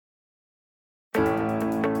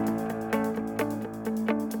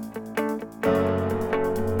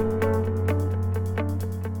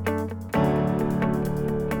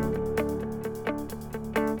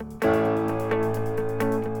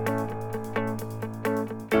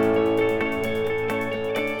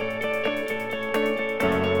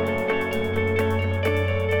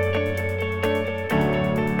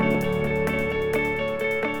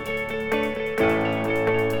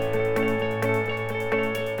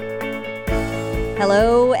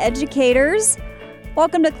Hello, educators.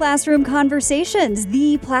 Welcome to Classroom Conversations,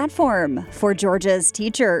 the platform for Georgia's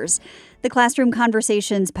teachers. The Classroom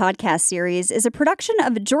Conversations podcast series is a production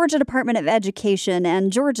of Georgia Department of Education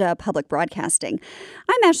and Georgia Public Broadcasting.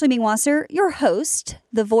 I'm Ashley Mingwasser, your host,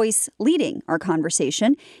 the voice leading our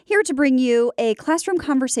conversation, here to bring you a Classroom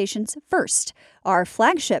Conversations First, our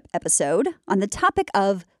flagship episode on the topic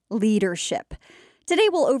of leadership. Today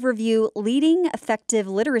we'll overview leading effective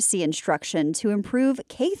literacy instruction to improve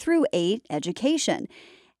K-8 education.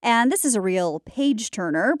 And this is a real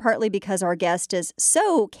page-turner, partly because our guest is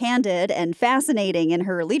so candid and fascinating in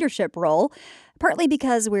her leadership role, partly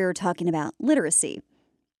because we're talking about literacy.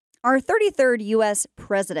 Our 33rd U.S.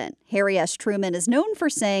 President, Harry S. Truman, is known for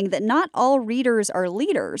saying that not all readers are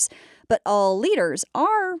leaders, but all leaders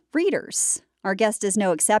are readers. Our guest is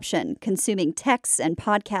no exception, consuming texts and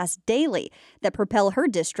podcasts daily that propel her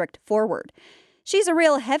district forward. She's a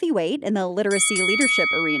real heavyweight in the literacy leadership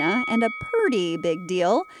arena and a Purdy big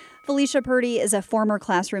deal. Felicia Purdy is a former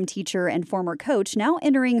classroom teacher and former coach, now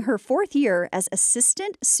entering her fourth year as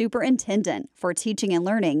Assistant Superintendent for Teaching and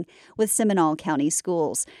Learning with Seminole County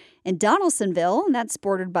Schools. In Donaldsonville, that's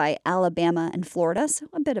bordered by Alabama and Florida, so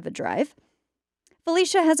a bit of a drive.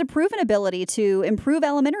 Felicia has a proven ability to improve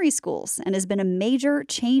elementary schools and has been a major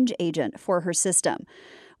change agent for her system.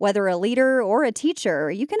 Whether a leader or a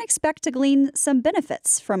teacher, you can expect to glean some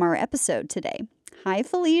benefits from our episode today. Hi,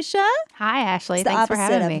 Felicia. Hi, Ashley. It's Thanks for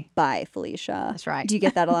having me. Bye, Felicia. That's right. Do you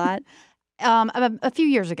get that a lot? A few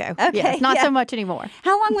years ago. Okay. Yes, not so much anymore.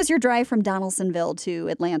 How long was your drive from Donaldsonville to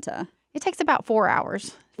Atlanta? It takes about 4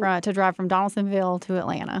 hours to drive from Donaldsonville to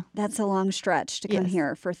Atlanta. That's a long stretch to come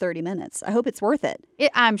here for 30 minutes. I hope it's worth it.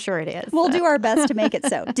 I'm sure it is. We'll do our best to make it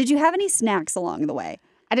so. Did you have any snacks along the way?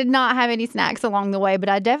 I did not have any snacks along the way, but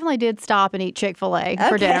I definitely did stop and eat Chick-fil-A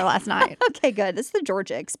for dinner last night. Okay, good. This is the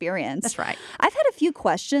Georgia experience. That's right. I've had a few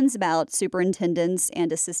questions about superintendents and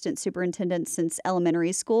assistant superintendents since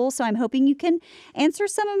elementary school, so I'm hoping you can answer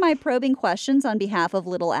some of my probing questions on behalf of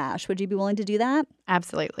little Ash. Would you be willing to do that?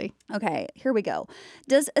 Absolutely. Okay, here we go.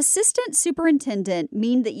 Does assistant superintendent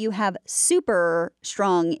mean that you have super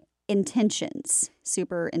strong intentions?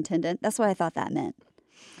 Superintendent? That's what I thought that meant.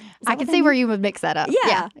 I can see where you would mix that up.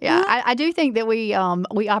 Yeah. Uh-huh. I do think that we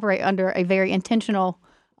operate under a very intentional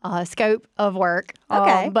scope of work.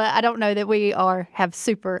 Okay. But I don't know that we have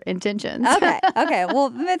super intentions. Okay.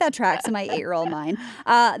 Well, maybe that tracks in my 8-year-old mind.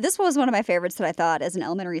 This was one of my favorites that I thought as an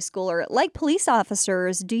elementary schooler. Like police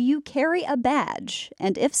officers, do you carry a badge?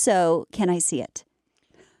 And if so, can I see it?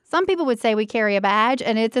 Some people would say we carry a badge,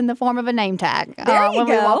 and it's in the form of a name tag when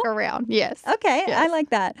we walk around. Yes. Okay, yes. I like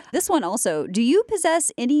that. This one also, do you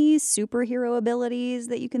possess any superhero abilities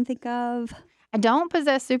that you can think of? I don't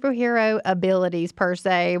possess superhero abilities per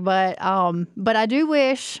se, but I do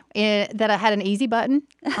wish that I had an easy button.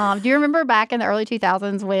 Do you remember back in the early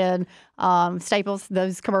 2000s when Staples,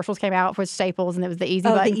 those commercials came out for Staples, and it was the easy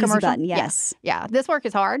button commercial? Easy button, yes. Yeah, this work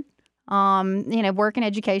is hard. Work in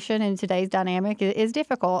education in today's dynamic is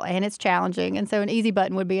difficult and it's challenging. And so an easy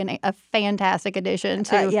button would be a fantastic addition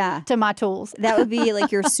to my tools. That would be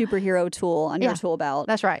like your superhero tool on your tool belt.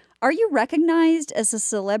 That's right. Are you recognized as a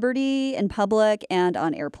celebrity in public and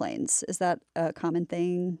on airplanes? Is that a common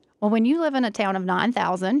thing? Well, when you live in a town of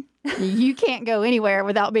 9,000, you can't go anywhere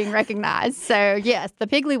without being recognized. So, yes, the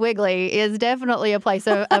Piggly Wiggly is definitely a place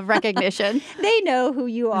of recognition. They know who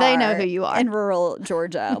you are. They know who you are. In rural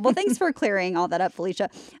Georgia. Well, thanks for clearing all that up,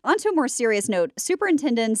 Felicia. On to a more serious note,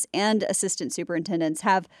 superintendents and assistant superintendents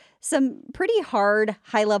have some pretty hard,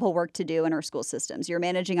 high-level work to do in our school systems. You're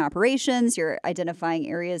managing operations, you're identifying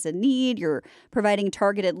areas of need, you're providing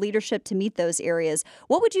targeted leadership to meet those areas.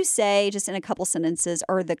 What would you say, just in a couple sentences,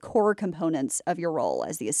 are the core components of your role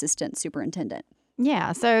as the assistant superintendent?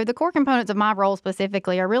 Yeah, so the core components of my role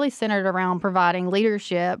specifically are really centered around providing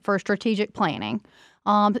leadership for strategic planning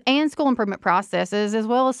and school improvement processes, as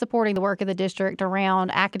well as supporting the work of the district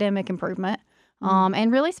around academic improvement.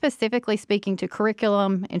 And really specifically speaking to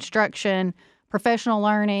curriculum, instruction, professional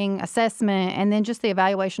learning, assessment, and then just the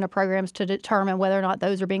evaluation of programs to determine whether or not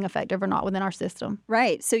those are being effective or not within our system.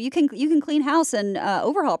 Right. So you can clean house and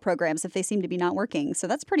overhaul programs if they seem to be not working. So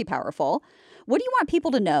that's pretty powerful. What do you want people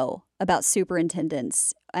to know about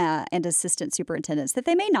superintendents and assistant superintendents that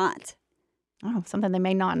they may not? Oh, something they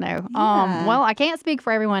may not know. Yeah. Well, I can't speak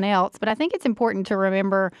for everyone else, but I think it's important to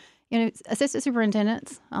remember, assistant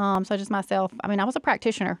superintendents, such as myself. I mean, I was a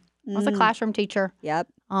practitioner. I was a classroom teacher. Yep.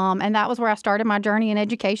 And that was where I started my journey in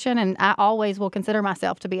education, and I always will consider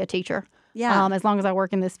myself to be a teacher. as long as I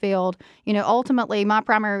work in this field. Ultimately, my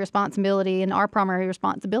primary responsibility and our primary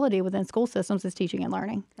responsibility within school systems is teaching and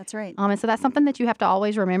learning. That's right. And so that's something that you have to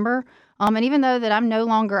always remember. And even though that I'm no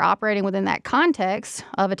longer operating within that context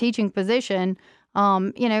of a teaching position,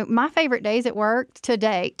 my favorite days at work to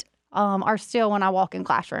date are still when I walk in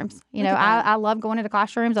classrooms. I love going into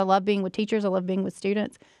classrooms. I love being with teachers. I love being with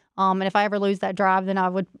students. And if I ever lose that drive, then I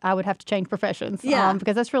would have to change professions.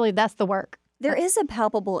 Because that's the work. There is a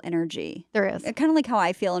palpable energy. There is. Kind of like how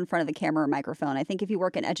I feel in front of the camera or microphone. I think if you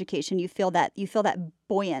work in education, you feel that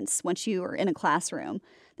buoyance once you are in a classroom.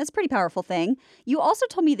 That's a pretty powerful thing. You also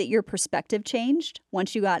told me that your perspective changed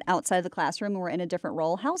once you got outside of the classroom and were in a different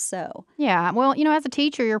role. How so? Yeah. Well, as a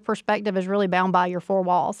teacher, your perspective is really bound by your four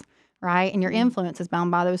walls, right? And your influence is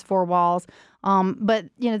bound by those four walls. But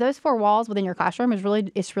those four walls within your classroom is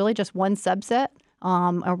really just one subset.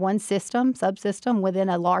 Or one subsystem within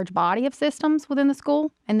a large body of systems within the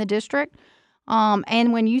school and the district.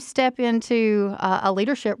 And when you step into a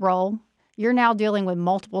leadership role, you're now dealing with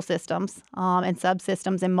multiple systems and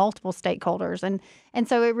subsystems and multiple stakeholders. And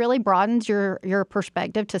so it really broadens your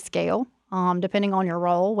perspective to scale, depending on your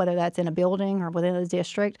role, whether that's in a building or within a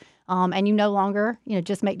district. And you no longer,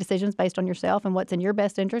 just make decisions based on yourself and what's in your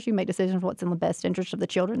best interest. You make decisions what's in the best interest of the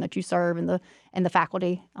children that you serve and the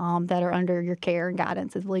faculty that are under your care and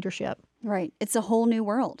guidance as leadership. Right. It's a whole new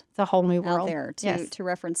world. It's a whole new world out there to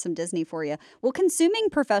reference some Disney for you. Well, consuming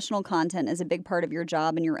professional content is a big part of your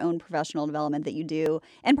job and your own professional development that you do,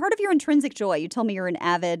 and part of your intrinsic joy. You told me you're an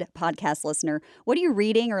avid podcast listener. What are you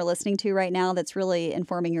reading or listening to right now that's really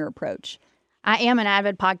informing your approach? I am an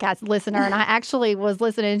avid podcast listener, and I actually was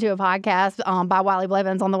listening to a podcast by Wiley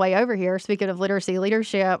Blevins on the way over here, speaking of literacy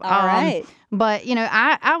leadership. All right. But,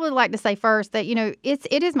 I would like to say first that,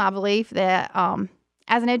 it is my belief that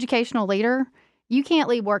as an educational leader, you can't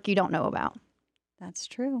lead work you don't know about. That's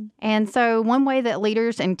true. And so one way that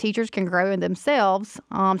leaders and teachers can grow in themselves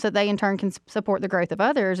so they in turn can support the growth of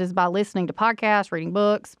others is by listening to podcasts, reading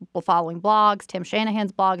books, following blogs. Tim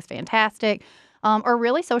Shanahan's blog is fantastic. Or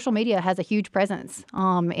really social media has a huge presence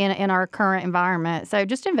in our current environment. So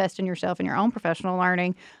just invest in yourself and your own professional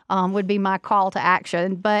learning would be my call to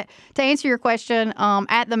action. But to answer your question,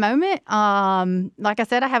 at the moment, like I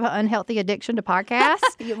said, I have an unhealthy addiction to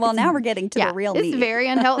podcasts. Well, now we're getting to the real meat. It's very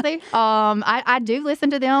unhealthy. I do listen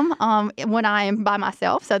to them when I am by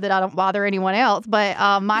myself so that I don't bother anyone else.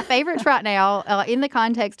 But my favorites right now, in the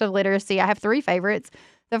context of literacy, I have three favorites.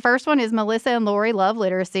 The first one is Melissa and Lori Love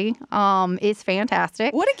Literacy. It's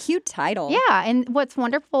fantastic. What a cute title. Yeah, and what's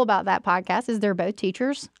wonderful about that podcast is they're both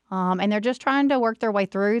teachers, and they're just trying to work their way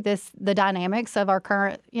through the dynamics of our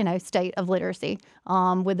current, state of literacy,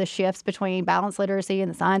 with the shifts between balanced literacy and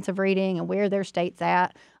the science of reading and where their state's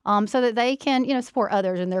at, so that they can, support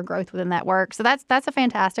others in their growth within that work. So that's a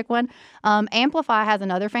fantastic one. Amplify has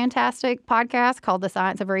another fantastic podcast called The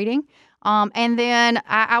Science of Reading. And then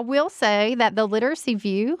I will say that the Literacy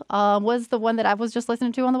View was the one that I was just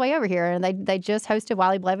listening to on the way over here, and they just hosted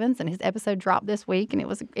Wiley Blevins, and his episode dropped this week, and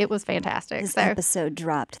it was fantastic. His episode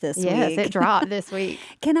dropped this week. Yes, it dropped this week.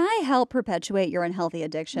 Can I help perpetuate your unhealthy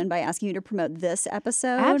addiction by asking you to promote this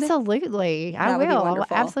episode? Absolutely, I will. I will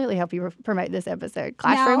absolutely help you promote this episode.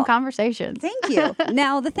 Classroom Conversations. Thank you.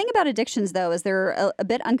 Now, the thing about addictions, though, is they're a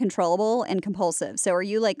bit uncontrollable and compulsive. So, are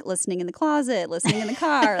you like listening in the closet, listening in the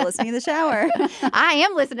car, listening in the shower? I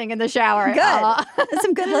am listening in the shower. Good. That's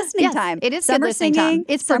some good listening time. It is some good listening time.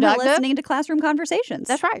 It's productive. Listening to classroom conversations.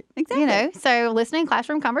 That's right. Exactly. So listening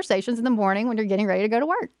classroom conversations in the morning when you're getting ready to go to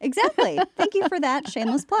work. Exactly. Thank you for that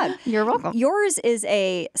shameless plug. You're welcome. Yours is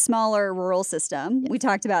a smaller rural system. Yes. We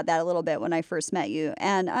talked about that a little bit when I first met you.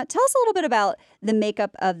 And tell us a little bit about the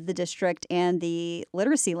makeup of the district and the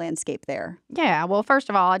literacy landscape there. Yeah. Well, first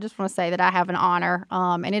of all, I just want to say that I have an honor,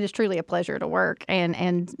 and it is truly a pleasure to work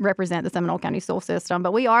and represent the Seminole County school system.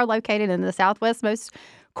 But we are located in the southwestmost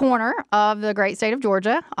corner of the great state of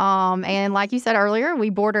Georgia. And like you said earlier, we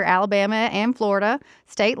border Alabama and Florida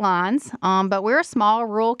state lines. But we're a small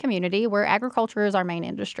rural community where agriculture is our main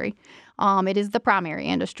industry. It is the primary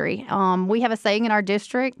industry. We have a saying in our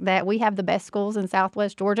district that we have the best schools in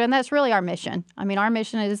Southwest Georgia, and that's really our mission. I mean, our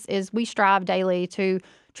mission is we strive daily to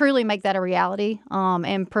truly make that a reality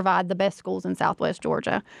and provide the best schools in Southwest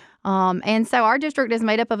Georgia. And so our district is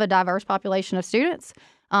made up of a diverse population of students.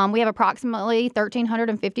 We have approximately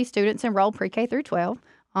 1,350 students enrolled pre-K through 12,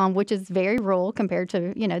 which is very rural compared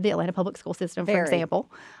to, the Atlanta public school system, for example.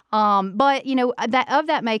 But,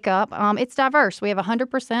 that makeup, it's diverse. We have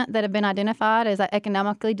 100% that have been identified as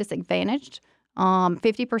economically disadvantaged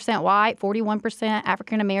 50% white, 41%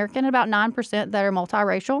 African American, and about 9% that are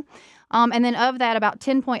multiracial. And then of that, about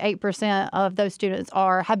 10.8% of those students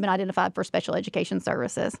have been identified for special education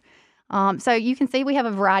services. So you can see we have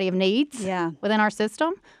a variety of needs within our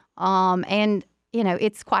system. And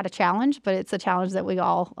it's quite a challenge, but it's a challenge that we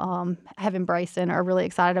all have embraced and are really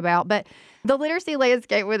excited about. But the literacy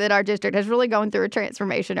landscape within our district has really gone through a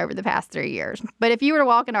transformation over the past 3 years. But if you were to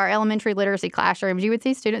walk in our elementary literacy classrooms, you would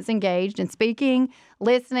see students engaged in speaking,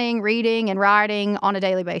 listening, reading, and writing on a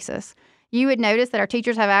daily basis. You would notice that our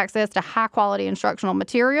teachers have access to high-quality instructional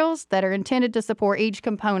materials that are intended to support each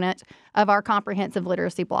component of our comprehensive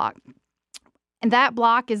literacy block. And that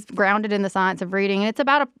block is grounded in the science of reading. And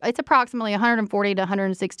it's approximately 140 to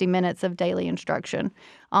 160 minutes of daily instruction.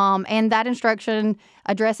 And that instruction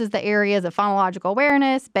addresses the areas of phonological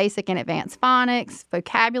awareness, basic and advanced phonics,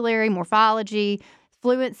 vocabulary, morphology,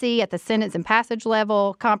 fluency at the sentence and passage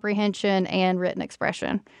level, comprehension, and written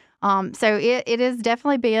expression. So it has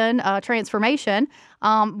definitely been a transformation.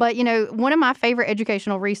 But, one of my favorite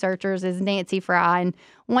educational researchers is Nancy Fry. And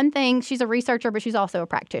one thing, she's a researcher, but she's also a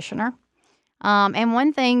practitioner. And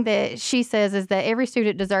one thing that she says is that every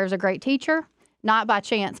student deserves a great teacher, not by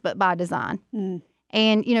chance, but by design.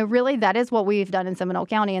 And, really that is what we've done in Seminole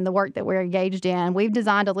County and the work that we're engaged in. We've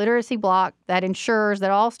designed a literacy block that ensures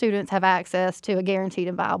that all students have access to a guaranteed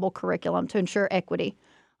and viable curriculum to ensure equity.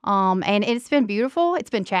 And it's been beautiful.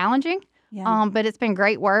 It's been challenging, but it's been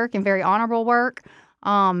great work and very honorable work.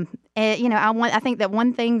 And, I think that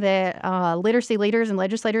one thing that literacy leaders and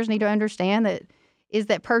legislators need to understand is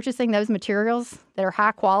that purchasing those materials that are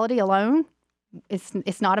high quality alone,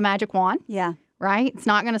 it's not a magic wand. Yeah. Right? It's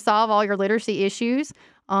not going to solve all your literacy issues.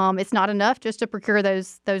 It's not enough just to procure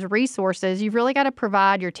those resources. You've really got to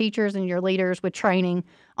provide your teachers and your leaders with training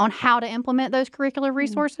on how to implement those curricular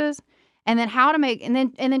resources, and then how to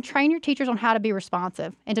and then train your teachers on how to be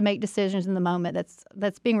responsive and to make decisions in the moment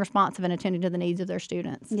that's being responsive and attending to the needs of their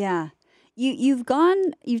students. Yeah. You've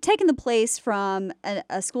taken the place from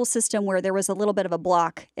a school system where there was a little bit of a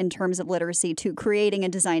block in terms of literacy to creating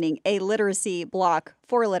and designing a literacy block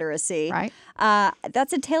for literacy. Right.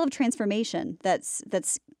 That's a tale of transformation that's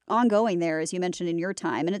ongoing there, as you mentioned, in your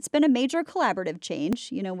time. And it's been a major collaborative change,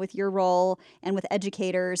 with your role and with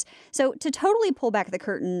educators. So to totally pull back the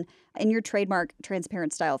curtain in your trademark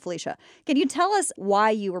transparent style, Felicia, can you tell us why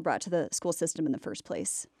you were brought to the school system in the first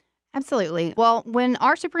place? Absolutely. Well, when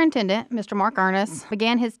our superintendent, Mr. Mark Ernest,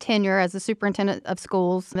 began his tenure as the superintendent of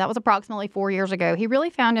schools, that was approximately 4 years ago, he really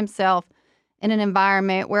found himself in an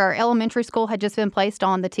environment where our elementary school had just been placed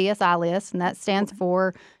on the TSI list, and that stands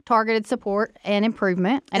for Targeted Support and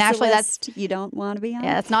Improvement. And actually, that's you don't want to be on?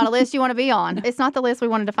 Yeah, it's not a list you want to be on. It's not the list we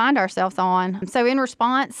wanted to find ourselves on. So in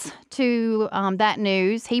response to that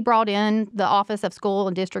news, he brought in the Office of School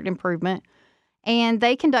and District Improvement, and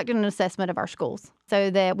they conducted an assessment of our schools so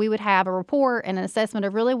that we would have a report and an assessment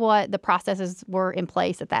of really what the processes were in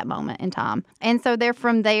place at that moment in time. And so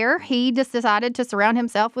from there, he just decided to surround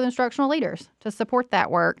himself with instructional leaders to support that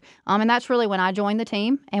work. And that's really when I joined the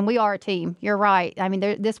team. And we are a team. You're right. I mean,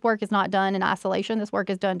 this work is not done in isolation. This work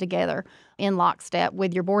is done together in lockstep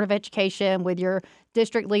with your Board of Education, with your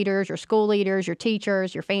district leaders, your school leaders, your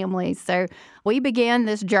teachers, your families. So we began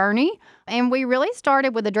this journey, and we really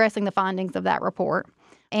started with addressing the findings of that report.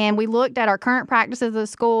 And we looked at our current practices of the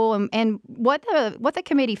school, and what the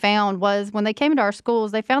committee found was when they came into our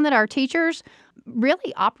schools, they found that our teachers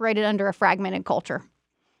really operated under a fragmented culture.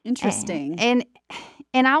 Interesting.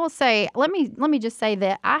 And I will say, let me just say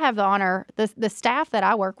that I have the honor, the staff that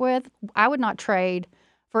I work with, I would not trade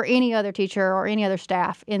for any other teacher or any other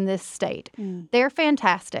staff in this state. They're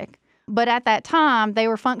fantastic. But at that time, they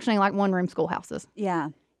were functioning like one-room schoolhouses. Yeah.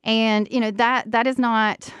 And, that is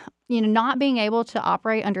not, not being able to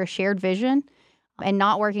operate under a shared vision and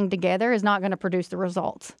not working together is not going to produce the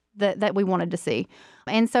results that we wanted to see.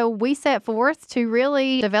 And so we set forth to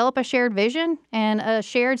really develop a shared vision and a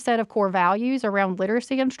shared set of core values around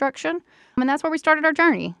literacy instruction. And that's where we started our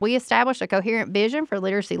journey. We established a coherent vision for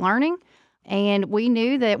literacy learning. And we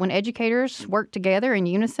knew that when educators worked together in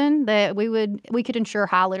unison, that we could ensure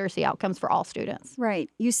high literacy outcomes for all students. Right.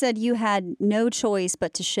 You said you had no choice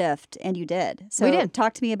but to shift, and you did. So we did.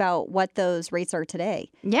 Talk to me about what those rates are today.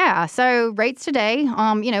 Yeah. So rates today,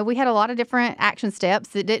 we had a lot of different action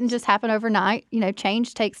steps. It didn't just happen overnight.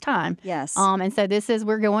 Change takes time. Yes. And so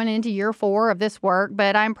we're going into year 4 of this work,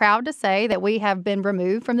 but I'm proud to say that we have been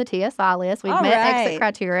removed from the TSI list. We've met exit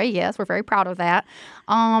criteria. Yes, we're very proud of that.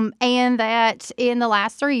 And that in the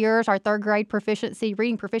last 3 years, our third grade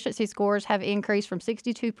reading proficiency scores have increased from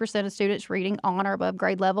 62% of students reading on or above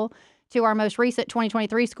grade level to our most recent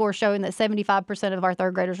 2023 score showing that 75% of our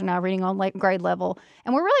third graders are now reading on grade level.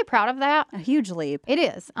 And we're really proud of that. A huge leap. It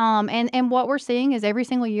is. And what we're seeing is every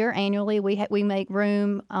single year annually, we make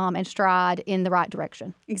room and stride in the right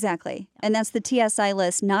direction. Exactly. And that's the TSI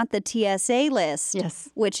list, not the TSA list, yes,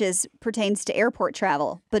 which pertains to airport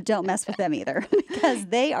travel. But don't mess with them either because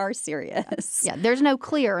they are serious. Yeah, there's no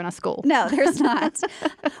clear in a school. No, there's not.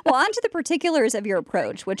 Well, on to the particulars of your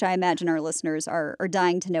approach, which I imagine our listeners are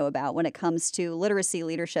dying to know about when it comes to literacy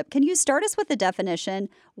leadership. Can you start us with the definition?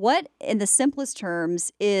 What, in the simplest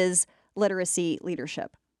terms, is literacy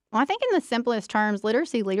leadership? Well, I think in the simplest terms,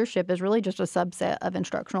 literacy leadership is really just a subset of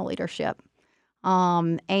instructional leadership.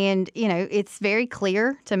 And, it's very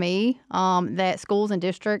clear to me that schools and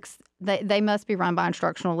districts, they must be run by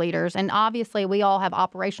instructional leaders. And obviously, we all have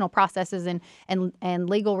operational processes and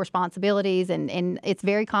legal responsibilities, and it's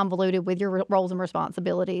very convoluted with your roles and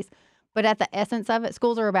responsibilities. But at the essence of it,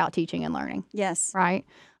 schools are about teaching and learning. Yes. Right?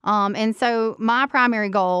 And so my primary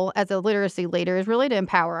goal as a literacy leader is really to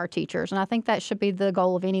empower our teachers. And I think that should be the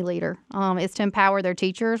goal of any leader, is to empower their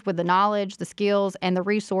teachers with the knowledge, the skills, and the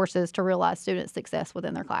resources to realize student success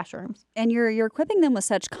within their classrooms. And you're equipping them with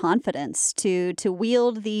such confidence to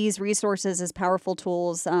wield these resources as powerful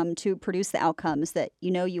tools to produce the outcomes that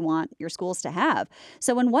you want your schools to have.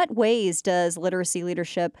 So in what ways does literacy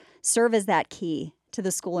leadership serve as that key to the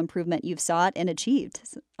school improvement you've sought and achieved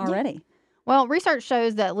already? Yeah. Well, research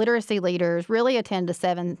shows that literacy leaders really attend to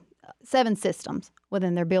seven systems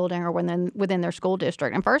within their building or within their school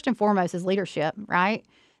district. And first and foremost is leadership, right?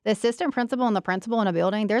 The assistant principal and the principal in a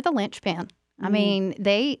building, they're the linchpin. I mean,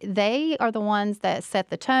 they are the ones that set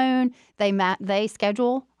the tone. They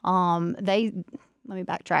schedule. Let me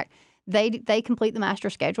backtrack. They complete the master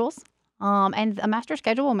schedules. And a master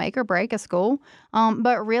schedule will make or break a school.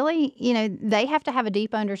 But really, they have to have a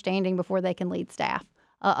deep understanding before they can lead staff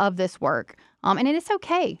of this work. And it is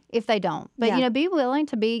okay if they don't. But, be willing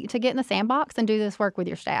to get in the sandbox and do this work with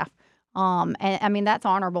your staff. And I mean, that's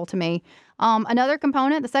honorable to me. Another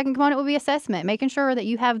component, the second component would be assessment, making sure that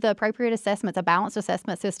you have the appropriate assessments, a balanced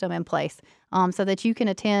assessment system in place so that you can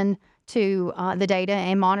attend to the data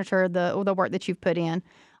and monitor the work that you've put in.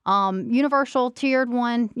 Universal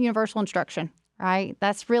instruction, right?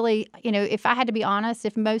 That's really, if I had to be honest,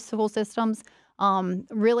 if most school systems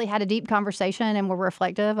really had a deep conversation and were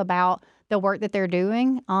reflective about the work that they're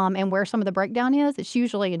doing and where some of the breakdown is, it's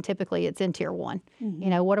usually and typically it's in tier one.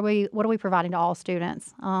 Mm-hmm. What are we providing to all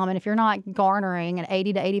students? And if you're not garnering an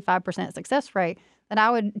 80 to 85% success rate, then I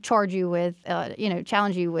would challenge you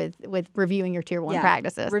with reviewing your tier one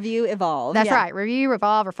practices. Review, evolve. That's right. Review,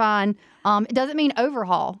 evolve, refine. It doesn't mean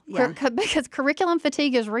overhaul because curriculum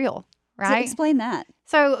fatigue is real. Right? So explain that.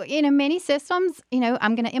 So, many systems,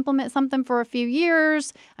 I'm going to implement something for a few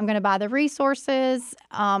years. I'm going to buy the resources.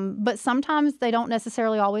 But sometimes they don't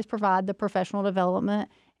necessarily always provide the professional development,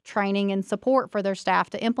 training, and support for their staff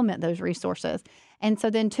to implement those resources. And so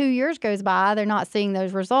then 2 years goes by, they're not seeing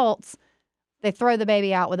those results. They throw the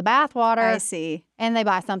baby out with the bathwater. I see. And they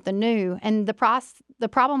buy something new. And the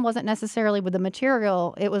problem wasn't necessarily with the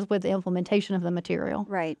material. It was with the implementation of the material.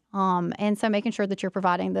 Right. And so making sure that you're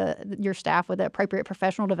providing your staff with the appropriate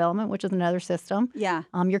professional development, which is another system. Yeah.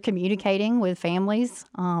 You're communicating with families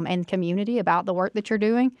and community about the work that you're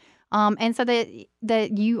doing. And so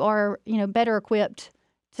that you are, better equipped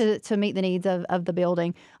to meet the needs of the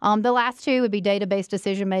building. The last two would be database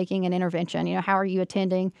decision-making and intervention. How are you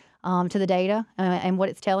attending to the data and what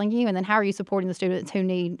it's telling you? And then how are you supporting the students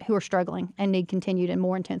who are struggling and need continued and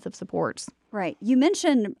more intensive supports? Right. You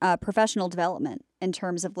mentioned professional development in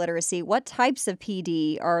terms of literacy. What types of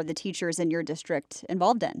PD are the teachers in your district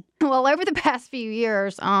involved in? Well, over the past few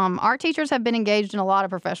years, our teachers have been engaged in a lot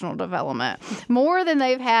of professional development, more than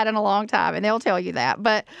they've had in a long time, and they'll tell you that.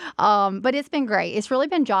 But it's been great. It's really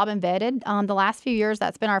been job embedded. The last few years,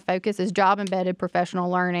 that's been our focus, is job embedded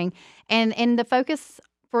professional learning. And the focus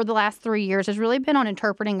for the last 3 years has really been on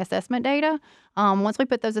interpreting assessment data. Once we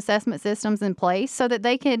put those assessment systems in place so that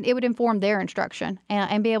it would inform their instruction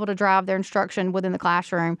and be able to drive their instruction within the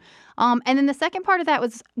classroom. And then the second part of that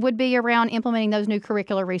would be around implementing those new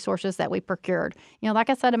curricular resources that we procured. Like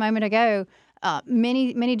I said a moment ago,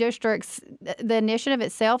 many districts, the initiative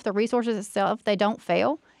itself, the resources itself, they don't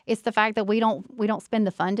fail. It's the fact that we don't spend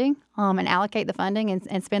the funding and allocate the funding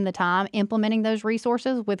and spend the time implementing those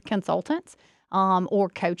resources with consultants. Or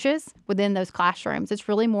coaches within those classrooms. It's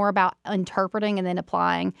really more about interpreting and then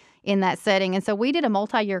applying in that setting. And so we did a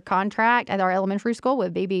multi-year contract at our elementary school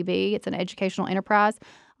with BBB. It's an educational enterprise,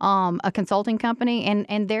 a consulting company.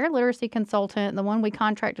 And their literacy consultant, the one we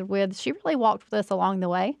contracted with, she really walked with us along the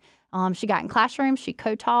way She got in classrooms, she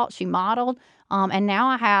co-taught, she modeled, and now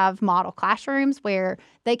I have model classrooms where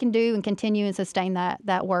they can do and continue and sustain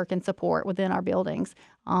that work and support within our buildings.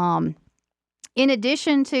 In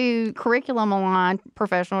addition to curriculum-aligned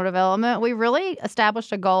professional development, we really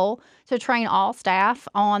established a goal to train all staff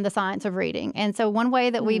on the science of reading. And so one way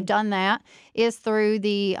that we've done that is through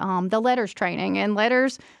the LETTERS training. And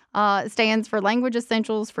LETTERS stands for Language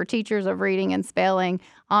Essentials for Teachers of Reading and Spelling.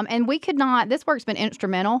 And we could not, this work's been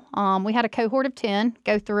instrumental. We had a cohort of 10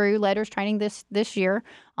 go through LETTERS training this year.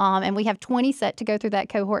 And we have 20 set to go through that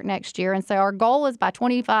cohort next year. And so our goal is by the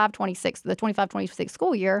 25-26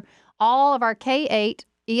 school year, all of our K-8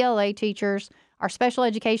 ELA teachers, our special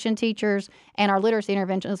education teachers, and our literacy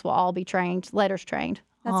interventionists will all be trained, LETTERS trained.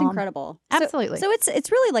 That's incredible. Absolutely. So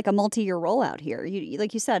it's really like a multi-year rollout here.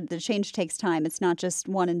 Like you said, the change takes time. It's not just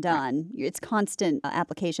one and done. Right. It's constant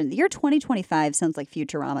application. The year 2025 sounds like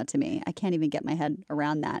Futurama to me. I can't even get my head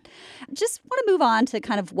around that. Just want to move on to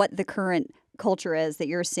kind of what the current culture is that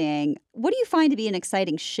you're seeing. What do you find to be an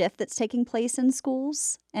exciting shift that's taking place in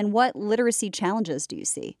schools? And what literacy challenges do you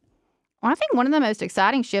see? Well, I think one of the most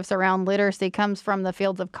exciting shifts around literacy comes from the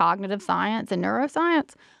fields of cognitive science and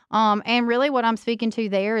neuroscience. And really what I'm speaking to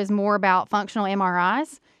there is more about functional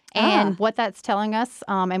MRIs and what that's telling us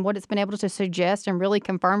and what it's been able to suggest and really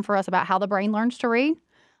confirm for us about how the brain learns to read.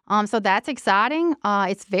 So that's exciting.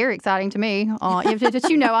 It's very exciting to me. Just,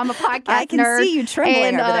 I'm a podcast nerd. I can see you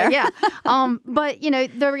trembling over there. Yeah. But,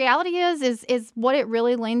 the reality is what it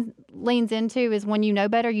really leans into is when you know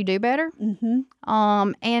better, you do better.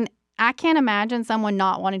 Mm-hmm. And I can't imagine someone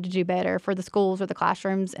not wanting to do better for the schools or the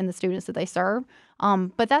classrooms and the students that they serve.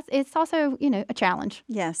 But it's also, a challenge.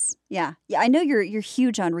 Yes. Yeah. I know you're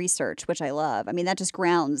huge on research, which I love. I mean, that just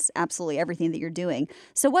grounds absolutely everything that you're doing.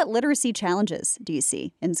 So what literacy challenges do you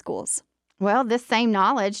see in schools? Well, this same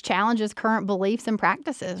knowledge challenges current beliefs and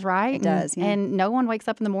practices, right? It does, yeah. And no one wakes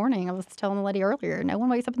up in the morning. I was telling the lady earlier, no one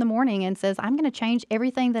wakes up in the morning and says, I'm going to change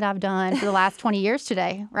everything that I've done for the last 20 years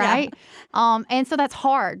today, right? Yeah. And so that's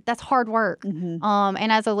hard. That's hard work. Mm-hmm.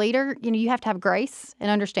 And as a leader, you have to have grace and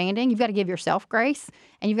understanding. You've got to give yourself grace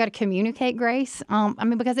and you've got to communicate grace.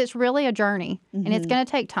 Because it's really a journey and it's going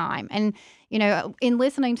to take time. And in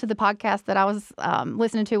listening to the podcast that I was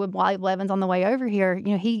listening to with Wally Blevins on the way over here,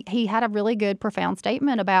 he had a really good, profound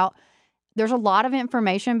statement about there's a lot of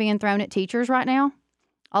information being thrown at teachers right now,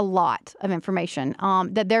 a lot of information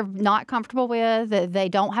that they're not comfortable with, that they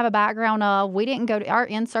don't have a background of. We didn't our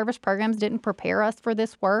in-service programs didn't prepare us for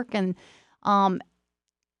this work. And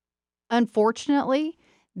unfortunately,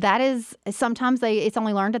 that is sometimes it's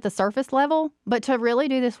only learned at the surface level. But to really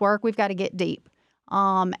do this work, we've got to get deep.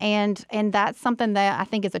 And that's something that I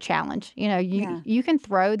think is a challenge. You can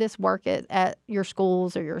throw this work at your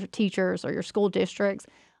schools or your teachers or your school districts,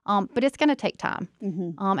 but it's going to take time.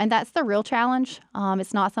 Mm-hmm. And that's the real challenge.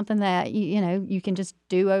 It's not something that, you can just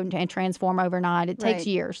do and transform overnight. It takes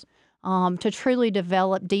years to truly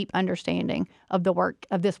develop deep understanding of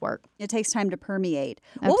this work. It takes time to permeate.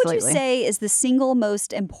 Absolutely. What would you say is the single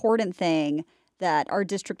most important thing that our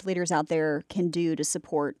district leaders out there can do to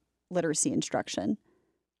support literacy instruction?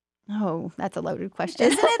 Oh, that's a loaded question.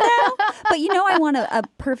 Isn't it though? But I want a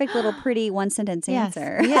perfect little pretty one-sentence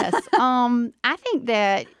answer. Yes. I think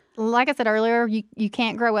that, like I said earlier, you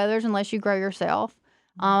can't grow others unless you grow yourself.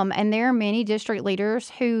 And there are many district leaders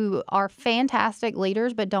who are fantastic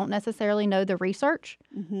leaders but don't necessarily know the research.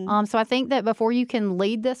 Mm-hmm. So I think that before you can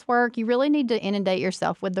lead this work, you really need to inundate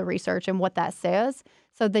yourself with the research and what that says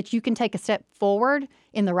so that you can take a step forward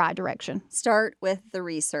in the right direction. Start with the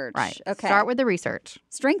research. Right. Okay. Start with the research.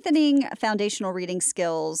 Strengthening foundational reading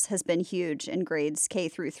skills has been huge in grades K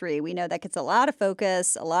through 3. We know that gets a lot of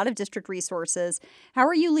focus, a lot of district resources. How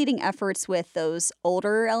are you leading efforts with those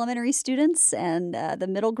older elementary students and the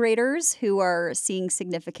middle graders who are seeing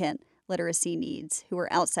significant literacy needs, who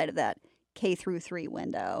are outside of that K through 3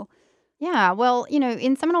 window? Yeah, well,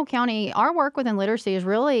 in Seminole County, our work within literacy is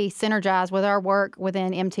really synergized with our work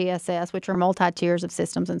within MTSS, which are multi-tiers of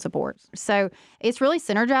systems and supports. So it's really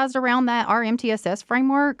synergized around our MTSS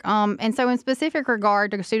framework. And so in specific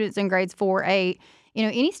regard to students in grades 4-8,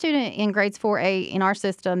 any student in grades 4-8 in our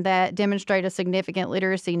system that demonstrate a significant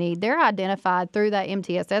literacy need, they're identified through that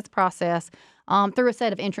MTSS process through a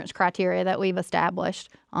set of entrance criteria that we've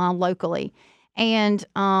established locally. And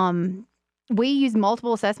We use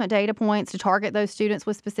multiple assessment data points to target those students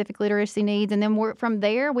with specific literacy needs. And then from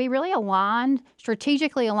there, we really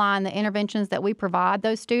strategically align the interventions that we provide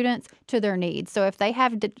those students to their needs. So if they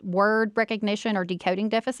have word recognition or decoding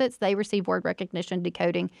deficits, they receive word recognition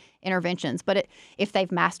decoding interventions. But if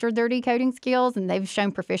they've mastered their decoding skills and they've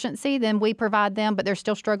shown proficiency, then we provide them, but they're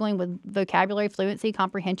still struggling with vocabulary, fluency,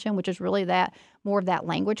 comprehension, which is really more of that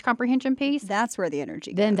language comprehension piece. That's where the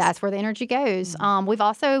energy goes. Then that's where the energy goes. Mm-hmm. We've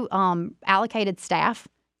also allocated staff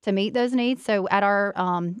to meet those needs. So at our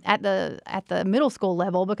at the middle school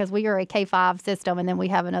level, because we are a K-5 system, and then we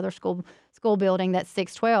have another school building that's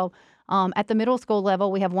 612. At the middle school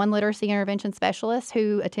level, we have one literacy intervention specialist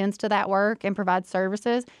who attends to that work and provides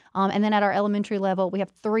services. And then at our elementary level, we have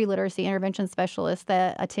 3 literacy intervention specialists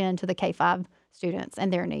that attend to the K-5 students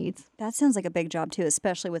and their needs. That sounds like a big job, too,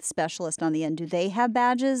 especially with specialists on the end. Do they have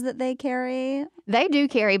badges that they carry? They do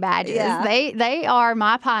carry badges. Yeah. They are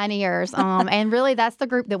my pioneers. And really, that's the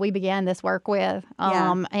group that we began this work with.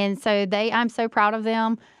 And so I'm so proud of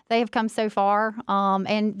them. They have come so far,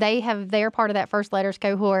 and they're part of that First Letters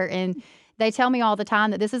cohort, and they tell me all the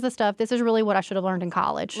time that this is really what I should have learned in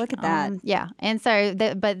college. Look at that. Yeah. And so,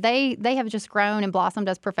 but they have just grown and blossomed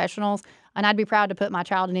as professionals, and I'd be proud to put my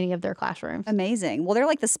child in any of their classrooms. Amazing. Well, they're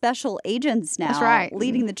like the special agents now. That's right.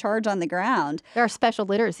 Leading the charge on the ground. They're special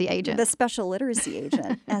literacy agents. The special literacy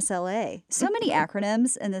agent, SLA. So many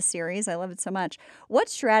acronyms in this series. I love it so much. What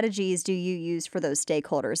strategies do you use for those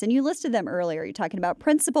stakeholders? And you listed them earlier. You're talking about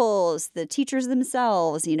principals, the teachers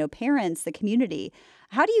themselves, parents, the community.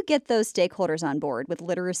 How do you get those stakeholders on board with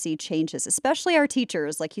literacy changes, especially our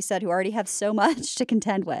teachers, like you said, who already have so much to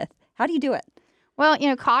contend with? How do you do it? Well,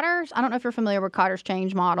 Kotter's, I don't know if you're familiar with Kotter's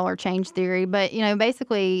change model or change theory, but,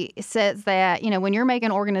 basically says that, when you're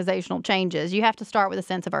making organizational changes, you have to start with a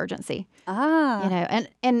sense of urgency. And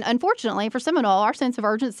unfortunately for Seminole, our sense of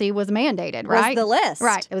urgency was mandated, right? Was the list.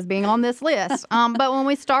 Right. It was being on this list. But when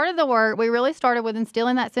we started the work, we really started with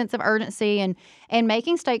instilling that sense of urgency and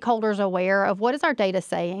making stakeholders aware of what is our data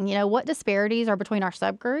saying, what disparities are between our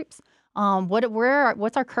subgroups.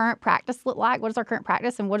 What's our current practice look like? What is our current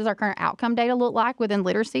practice, and what does our current outcome data look like within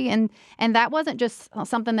literacy? And that wasn't just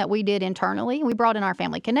something that we did internally. We brought in our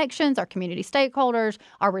family connections, our community stakeholders,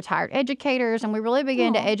 our retired educators, and we really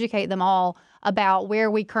began to educate them all about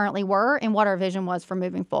where we currently were and what our vision was for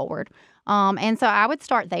moving forward. And so I would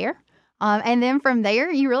start there. And then from there,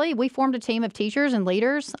 we formed a team of teachers and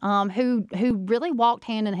leaders who really walked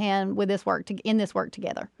hand in hand with this work in this work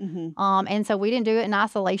together. Mm-hmm. And so we didn't do it in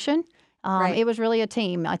isolation. Right. It was really a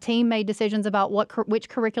team. A team made decisions about which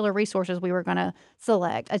curricular resources we were going to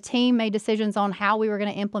select. A team made decisions on how we were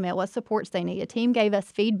going to implement, what supports they need. A team gave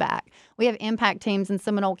us feedback. We have impact teams in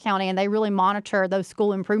Seminole County, and they really monitor those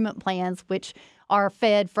school improvement plans, which are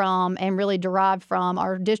fed from and really derived from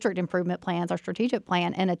our district improvement plans, our strategic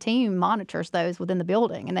plan, and a team monitors those within the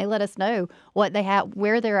building. And they let us know what they have,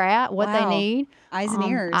 where they're at, what they need. Eyes and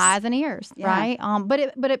ears. Eyes and ears, yeah. Right?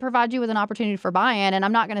 But it provides you with an opportunity for buy-in, and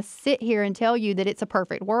I'm not going to sit here and tell you that it's a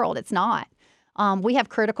perfect world. It's not. We have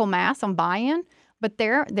critical mass on buy-in, but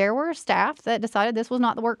there were staff that decided this was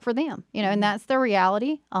not the work for them, and that's the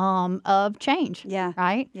reality of change. Yeah.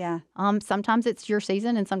 Right? Yeah. Sometimes it's your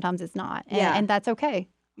season and sometimes it's not. And that's okay.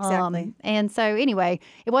 Exactly. And so anyway,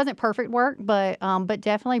 it wasn't perfect work, but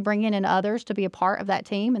definitely bringing in others to be a part of that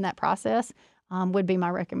team and that process would be my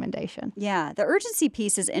recommendation. Yeah, the urgency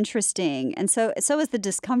piece is interesting, and so is the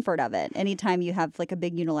discomfort of it. Anytime you have like a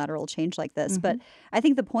big unilateral change like this, mm-hmm. But I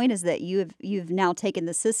think the point is that you've now taken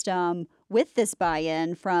the system with this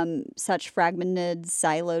buy-in from such fragmented,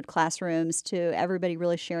 siloed classrooms to everybody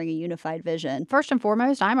really sharing a unified vision. First and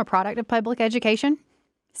foremost, I'm a product of public education.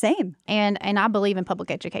 Same, and I believe in public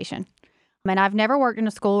education. I mean, I've never worked in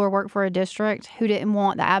a school or worked for a district who didn't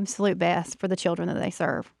want the absolute best for the children that they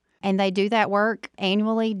serve. And they do that work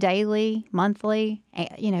annually, daily, monthly,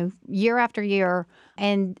 year after year.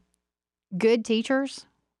 And good teachers,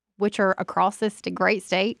 which are across this great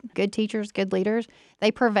state, good teachers, good leaders,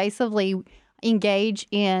 they pervasively engage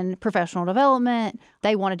in professional development.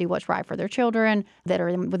 They want to do what's right for their children that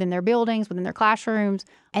are within their buildings, within their classrooms.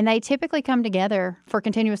 And they typically come together for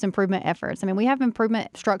continuous improvement efforts. I mean, we have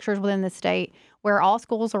improvement structures within the state where all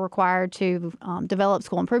schools are required to develop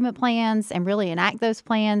school improvement plans and really enact those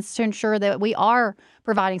plans to ensure that we are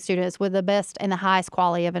providing students with the best and the highest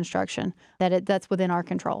quality of instruction that's within our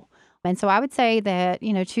control. And so I would say that,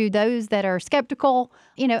 to those that are skeptical,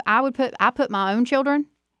 I put my own children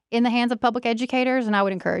in the hands of public educators, and I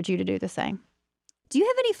would encourage you to do the same. Do you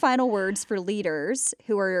have any final words for leaders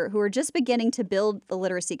who are just beginning to build the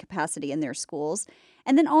literacy capacity in their schools?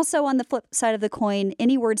 And then also on the flip side of the coin,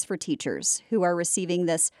 any words for teachers who are receiving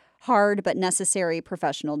this hard but necessary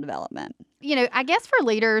professional development. I guess for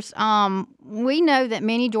leaders, we know that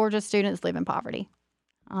many Georgia students live in poverty.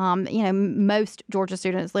 Most Georgia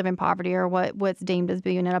students live in poverty or what's deemed as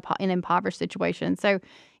being in an impoverished situation. So,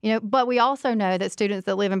 but we also know that students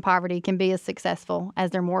that live in poverty can be as successful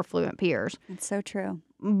as their more affluent peers. It's so true.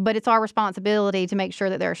 But it's our responsibility to make sure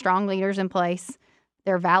that there are strong leaders in place,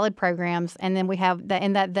 there are valid programs, and then we have that,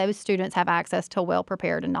 and that those students have access to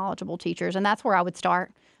well-prepared and knowledgeable teachers. And that's where I would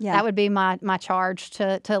start. Yeah. That would be my charge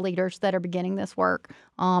to leaders that are beginning this work,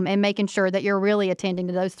 and making sure that you're really attending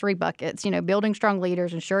to those three buckets, building strong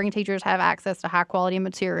leaders, ensuring teachers have access to high quality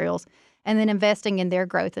materials, and then investing in their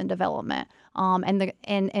growth and development.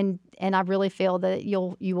 And I really feel that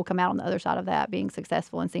you will come out on the other side of that being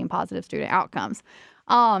successful and seeing positive student outcomes.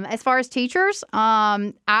 As far as teachers,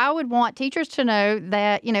 I would want teachers to know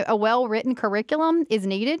that, a well-written curriculum is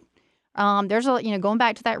needed. There's going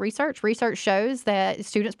back to that research shows that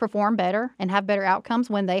students perform better and have better outcomes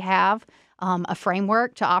when they have a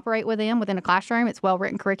framework to operate within a classroom. It's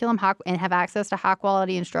well-written curriculum and have access to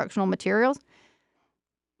high-quality instructional materials.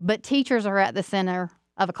 But teachers are at the center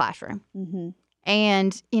of a classroom. Mm-hmm.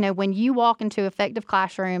 And, when you walk into effective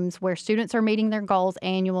classrooms where students are meeting their goals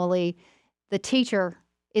annually, the teacher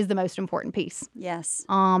is the most important piece. Yes.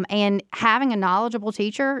 And having a knowledgeable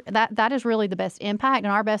teacher, that is really the best impact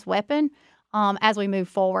and our best weapon as we move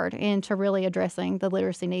forward into really addressing the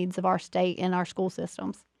literacy needs of our state and our school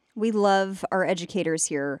systems. We love our educators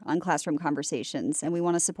here on Classroom Conversations, and we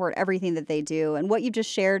want to support everything that they do. And what you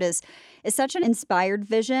just shared is such an inspired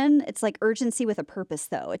vision. It's like urgency with a purpose,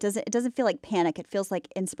 though. It doesn't feel like panic. It feels like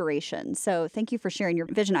inspiration. So thank you for sharing your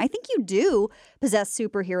vision. I think you do possess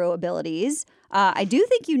superhero abilities. I do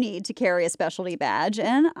think you need to carry a specialty badge,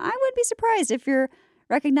 and I would be surprised if you're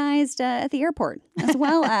recognized at the airport as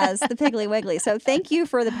well as the Piggly Wiggly. So thank you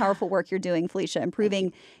for the powerful work you're doing, Felicia,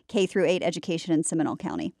 improving K-8 education in Seminole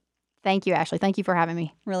County. Thank you, Ashley. Thank you for having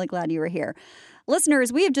me. Really glad you were here.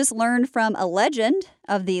 Listeners, we have just learned from a legend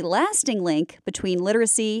of the lasting link between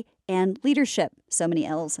literacy and leadership. So many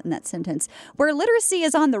L's in that sentence. Where literacy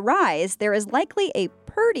is on the rise, there is likely a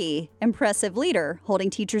Purdy impressive leader holding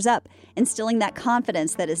teachers up, instilling that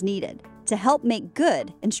confidence that is needed to help make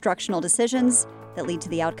good instructional decisions that lead to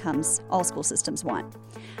the outcomes all school systems want.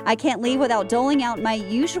 I can't leave without doling out my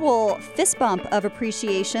usual fist bump of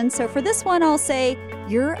appreciation. So for this one, I'll say,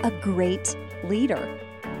 you're a great leader.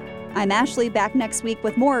 I'm Ashley, back next week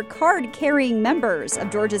with more card-carrying members of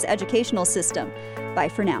Georgia's educational system. Bye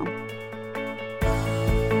for now.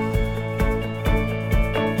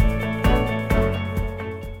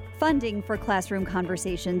 Funding for Classroom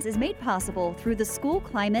Conversations is made possible through the School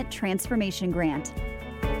Climate Transformation Grant.